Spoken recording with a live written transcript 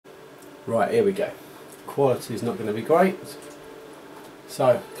Right, here we go. Quality is not going to be great.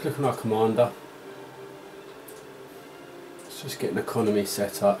 So, click on our commander. Let's just get an economy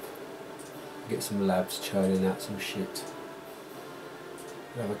set up. Get some labs churning out some shit.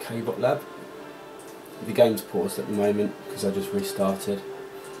 We have a KBot lab. The game's paused at the moment because I just restarted.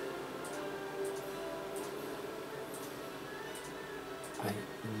 8,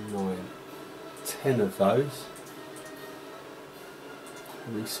 9, 10 of those.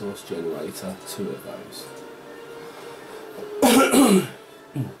 Resource generator, 2 of those.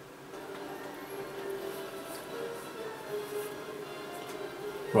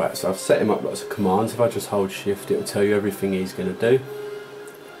 Right, so I've set him up lots of commands. If I just hold shift, it'll tell you everything he's going to do.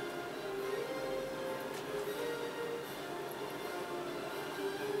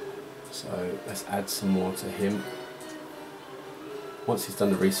 So let's add some more to him. Once he's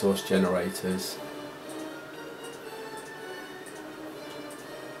done the resource generators,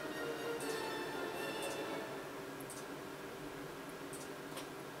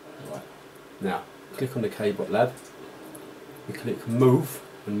 right, now click on the KBot lab, you click move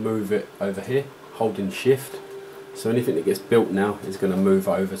and move it over here, holding shift, so anything that gets built now is going to move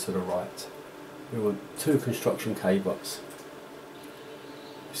over to the right. We want 2 construction KBots.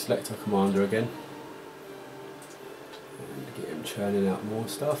 Select our commander again and get him churning out more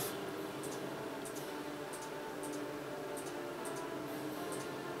stuff.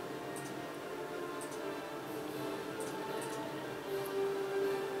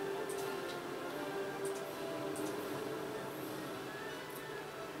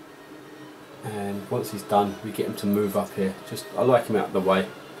 And once he's done, we get him to move up here. I like him out of the way,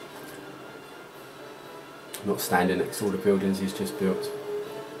 not standing next to all the buildings he's just built.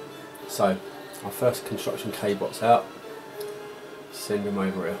 So our first construction KBot's out, send him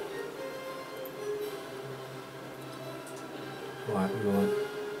over here. Right, we want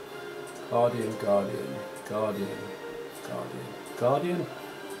Guardian, Guardian, Guardian, Guardian, Guardian,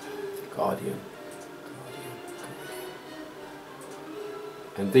 Guardian, Guardian.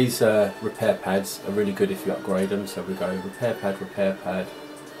 And these repair pads are really good if you upgrade them, so we go repair pad, repair pad,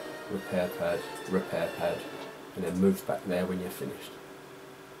 repair pad, repair pad, and then move back there when you're finished.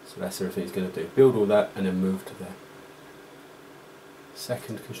 So that's everything he's going to do. Build all that and then move to there.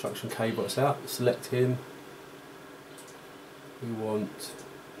 Second construction KBot's out. Select him. We want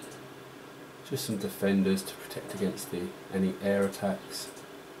just some defenders to protect against any air attacks.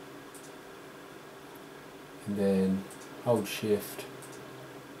 And then hold shift.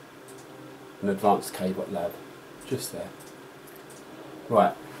 An advanced KBot lab. Just there.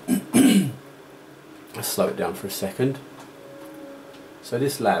 Right. Let's slow it down for a second. So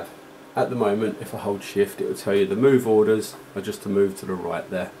this lab, at the moment, if I hold shift, it will tell you the move orders are just to move to the right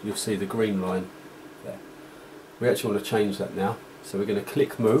there. You'll see the green line there. We actually want to change that now. So we're going to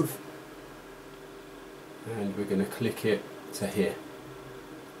click move, and we're going to click it to here.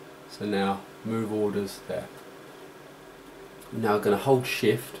 So now move orders there. We're now going to hold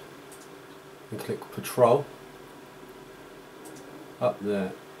shift and click patrol up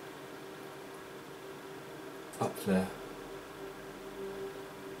there, up there,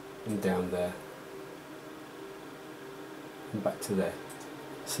 and down there, and back to there.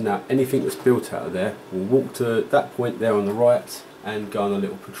 So now anything that's built out of there will walk to that point there on the right and go on a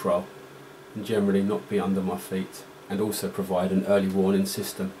little patrol, and generally not be under my feet, and also provide an early warning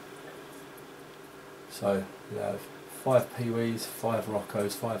system. So we have 5 Pee-wees, 5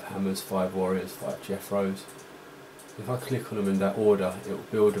 Roccos, 5 Hammers, 5 Warriors, 5 Jeffros. If I click on them in that order, it will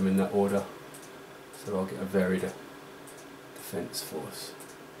build them in that order, so I'll get a varied defence force.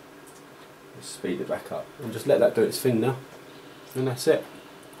 Just speed it back up and just let that do its thing now, and that's it.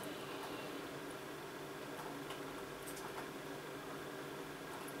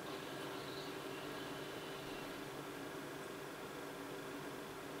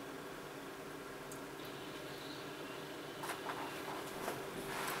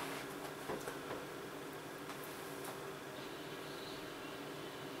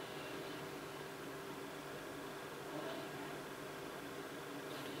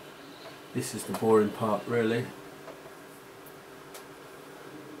 This is the boring part, really.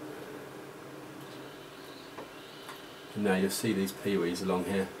 And now you'll see these Pee-wees along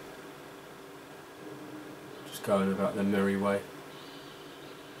here, just going about their merry way.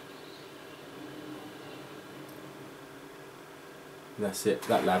 And that's it.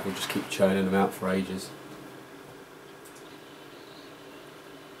 That lab will just keep churning them out for ages.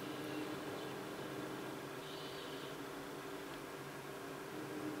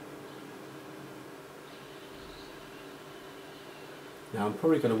 Now I'm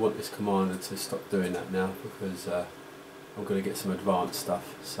probably going to want this commander to stop doing that now, because I'm going to get some advanced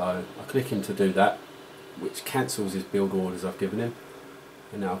stuff. So I click him to do that, which cancels his build orders I've given him.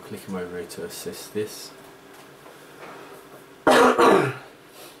 And now I'll click him over here to assist this.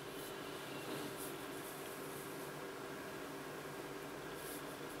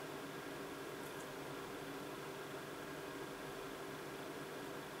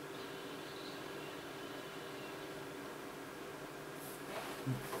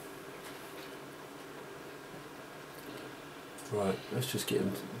 Right, let's just get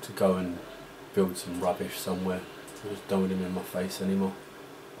him to go and build some rubbish somewhere. I just don't want him in my face anymore.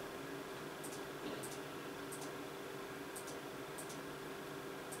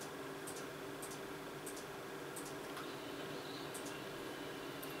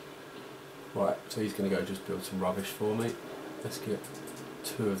 Right, so he's going to go just build some rubbish for me. Let's get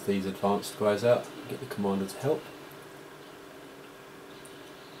 2 of these advanced guys out, get the commander to help.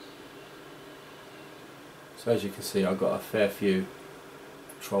 So as you can see, I've got a fair few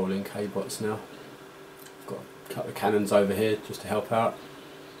patrolling K-bots now. I've got a couple of cannons over here just to help out.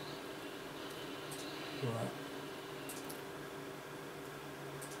 Right.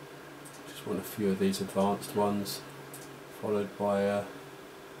 Just want a few of these advanced ones, followed by a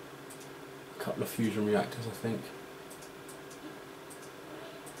couple of fusion reactors, I think.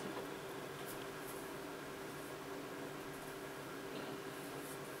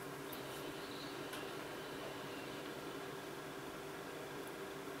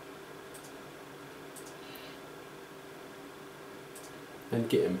 And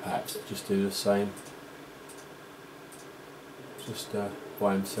get him perhaps just do the same. Just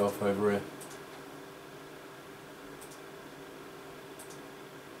by himself over here.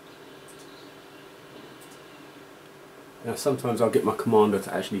 Now sometimes I'll get my commander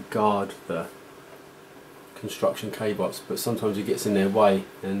to actually guard the construction K-bots, but sometimes he gets in their way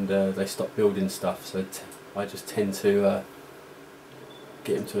and they stop building stuff, so I just tend to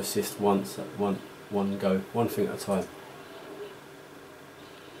get him to assist once at one go, one thing at a time.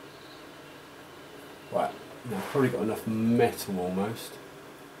 Right, now I've probably got enough metal almost.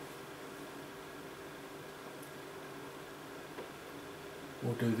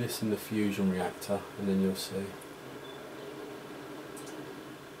 We'll do this in the fusion reactor and then you'll see.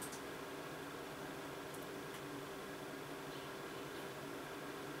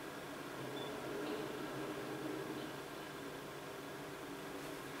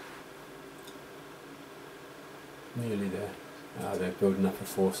 Nearly there. They're building up a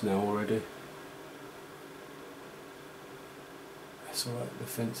force now already. That's alright, the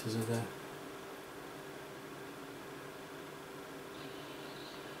fences are there.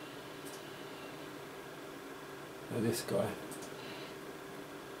 Now this guy,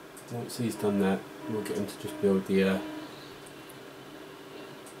 once he's done that, we'll get him to just build the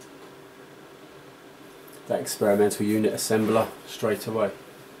that experimental unit assembler straight away,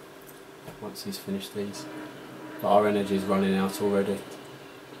 once he's finished these. But our energy is running out already.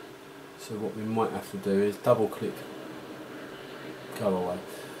 So what we might have to do is double click, go away,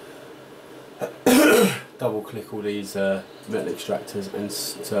 double click all these metal extractors and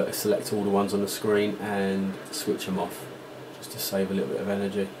select all the ones on the screen and switch them off, just to save a little bit of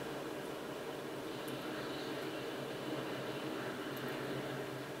energy.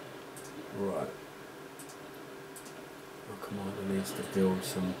 Right, our commander needs to build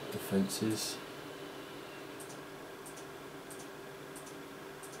some defences.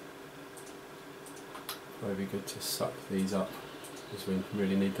 Probably good to suck these up, because we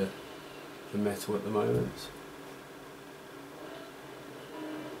really need the metal at the moment.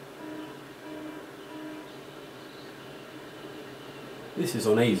 This is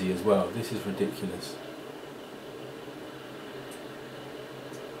on easy as well, this is ridiculous.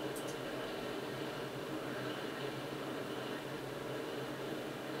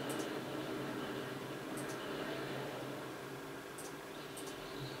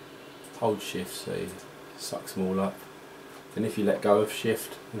 Hold shift so he sucks them all up. Then if you let go of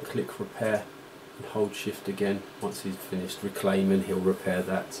shift and click repair and hold shift again, once he's finished reclaiming he'll repair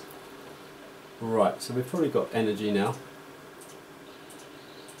that. Right, so we've probably got energy now.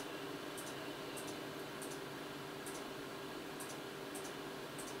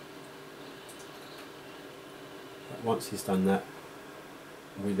 Once he's done that,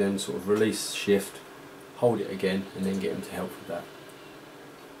 we then sort of release shift, hold it again and then get him to help with that.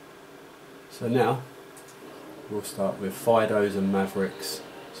 So now we'll start with Fidos and Mavericks.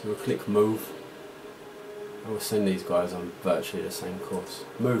 So we'll click move and we'll send these guys on virtually the same course.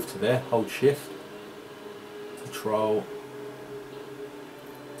 Move to there, hold shift, control,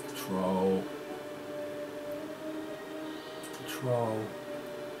 control, control.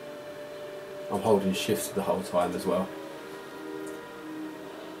 I'm holding shift the whole time as well.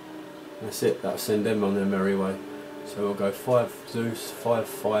 That's it, that'll send them on their merry way. So we'll go 5 Zeus, 5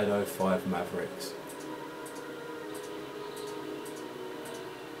 Fido, 5 Mavericks.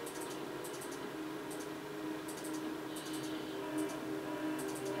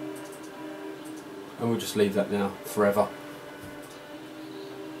 And we'll just leave that now forever.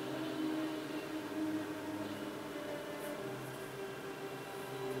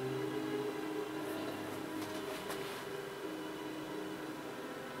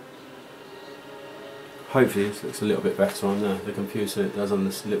 Hopefully this looks a little bit better on the computer than it does on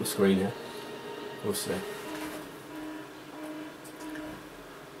this little screen here. We'll see.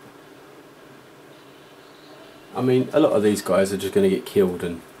 I mean, a lot of these guys are just going to get killed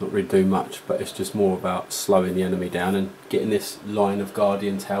and not really do much, but it's just more about slowing the enemy down and getting this line of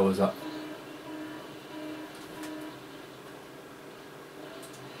Guardian towers up.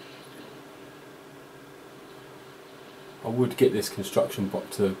 I would get this construction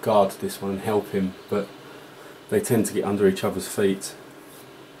bot to guard this one and help him, but they tend to get under each other's feet.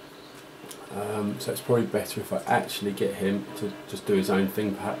 So it's probably better if I actually get him to just do his own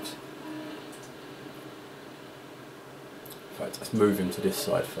thing, perhaps. In fact, let's move him to this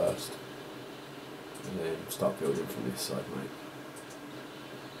side first, and then start building from this side, mate.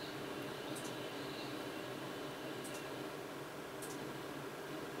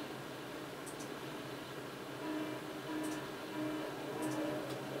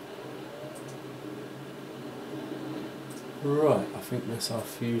 Right, I think that's our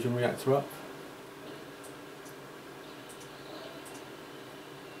fusion reactor up.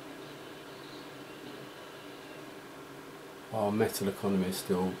 Our metal economy is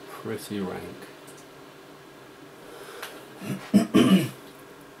still pretty rank.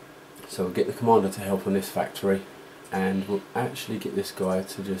 So we'll get the commander to help on this factory, and we'll actually get this guy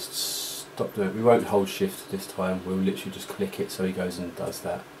to just stop doing it. We won't hold shift this time, we'll literally just click it so he goes and does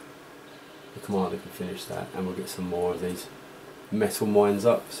that. The commander can finish that, and we'll get some more of these metal mines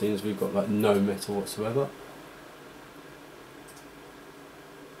up, seeing as we've got like no metal whatsoever.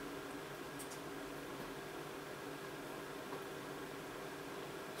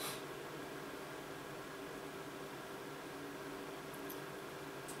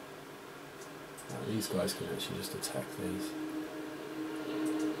 Now these guys can actually just attack these.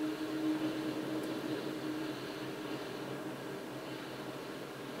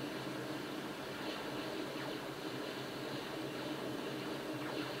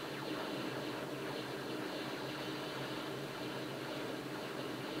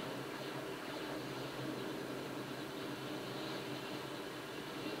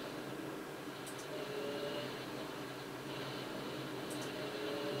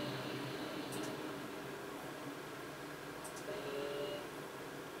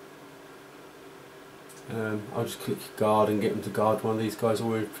 I'll just click guard and get them to guard one of these guys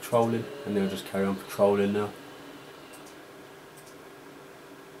already patrolling, and they'll just carry on patrolling now.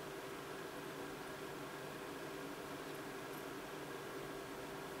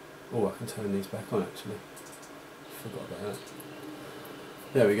 Oh, I can turn these back on actually. Forgot about that.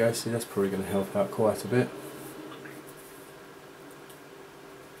 There we go, see that's probably going to help out quite a bit.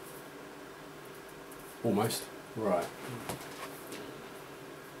 Almost. Right.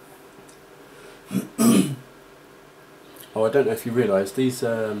 Oh, I don't know if you realise these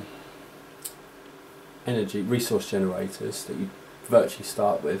energy resource generators that you virtually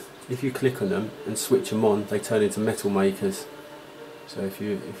start with, if you click on them and switch them on, they turn into metal makers. So if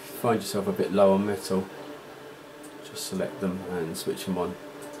you find yourself a bit low on metal, just select them and switch them on.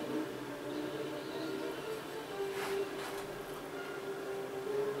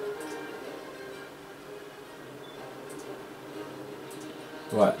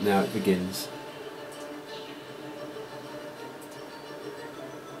 Right, now it begins.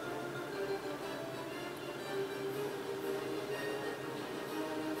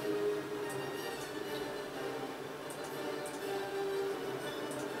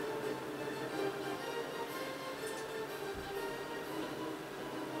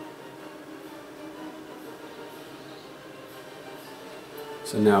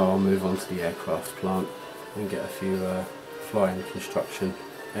 So now I'll move on to the aircraft plant and get a few flying construction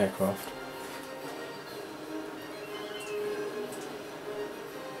aircraft.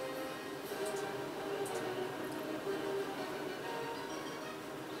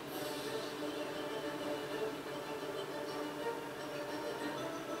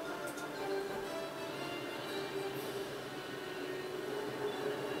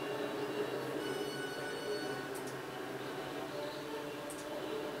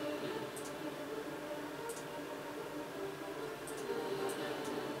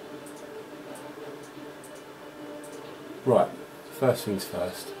 Right, first things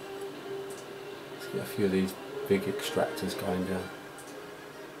first, Get a few of these big extractors going down.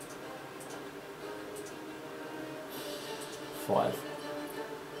 5.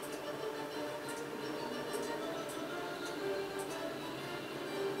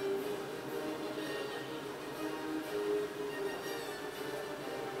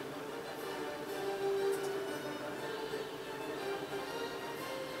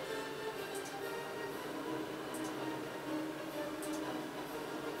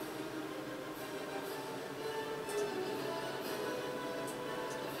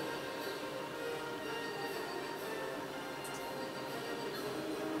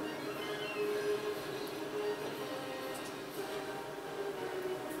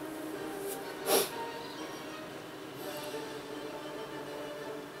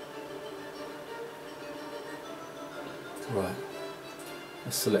 Right,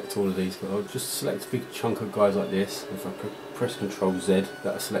 let's select all of these. I'll just select a big chunk of guys like this. If I press Ctrl Z,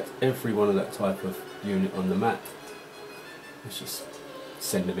 that'll select every one of that type of unit on the map. Let's just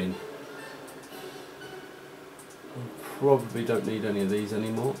send them in. I probably don't need any of these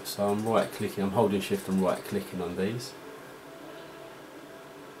anymore, so I'm right clicking, I'm holding shift and right clicking on these.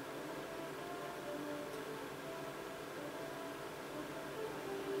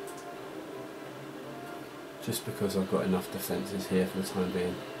 Just because I've got enough defences here for the time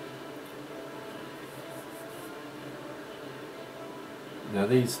being. Now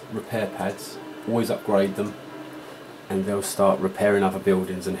these repair pads, always upgrade them and they'll start repairing other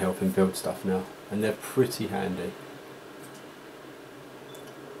buildings and helping build stuff now, and they're pretty handy.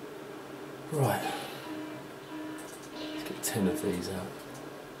 Right, let's get 10 of these out.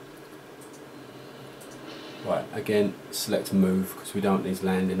 Right, again, select move, because we don't want these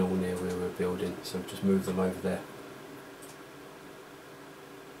landing all near where we're building, so just move them over there.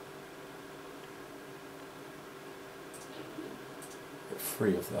 Get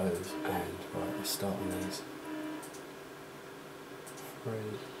 3 of those, and right, let's start on these. 3,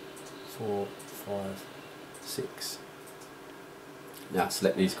 4, 5, 6. Now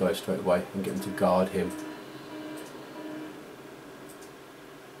select these guys straight away and get them to guard him.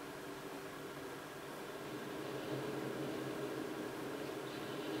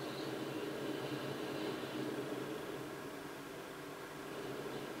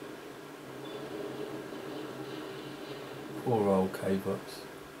 Poor old K-Bots.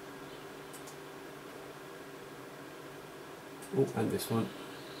 Oh, and this one.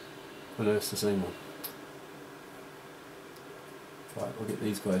 Oh no, it's the same one. Right, we'll get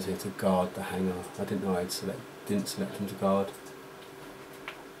these guys here to guard the hangar. I didn't know didn't select them to guard.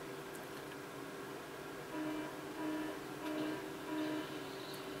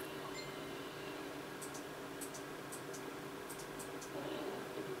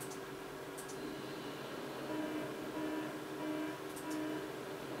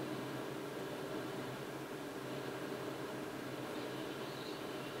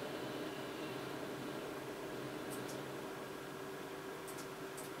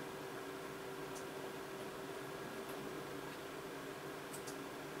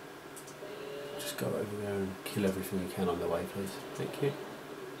 Go over there and kill everything you can on the way, please. Thank you.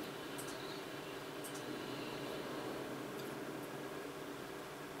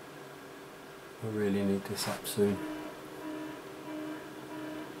 I really need this up soon.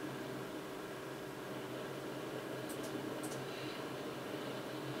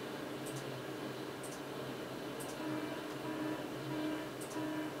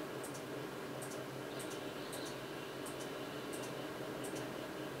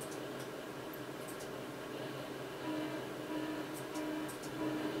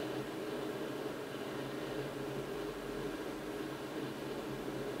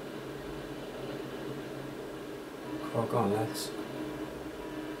 Oh, go on, lads.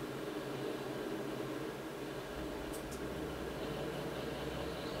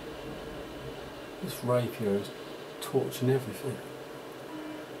 This rapier is torching everything.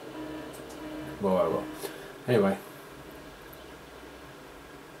 Well. Anyway.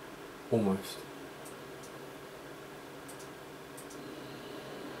 Almost.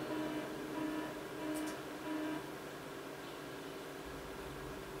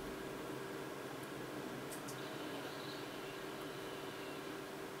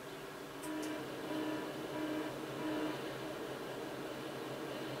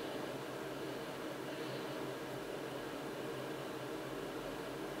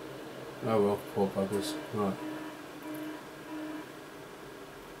 Oh well, poor buggers. Right.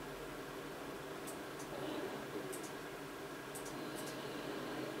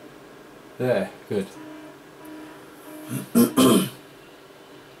 There, good.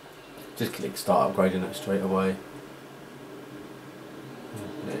 Just click start upgrading that straight away.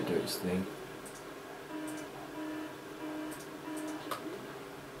 Let it do its thing.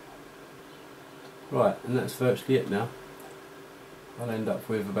 Right, and that's virtually it now. I'll end up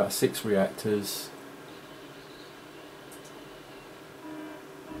with about 6 reactors,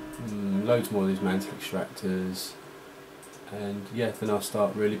 loads more of these mantle extractors, and yeah, then I'll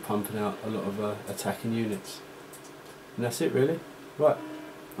start really pumping out a lot of attacking units. And that's it really. Right,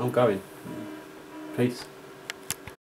 I'm going. Peace.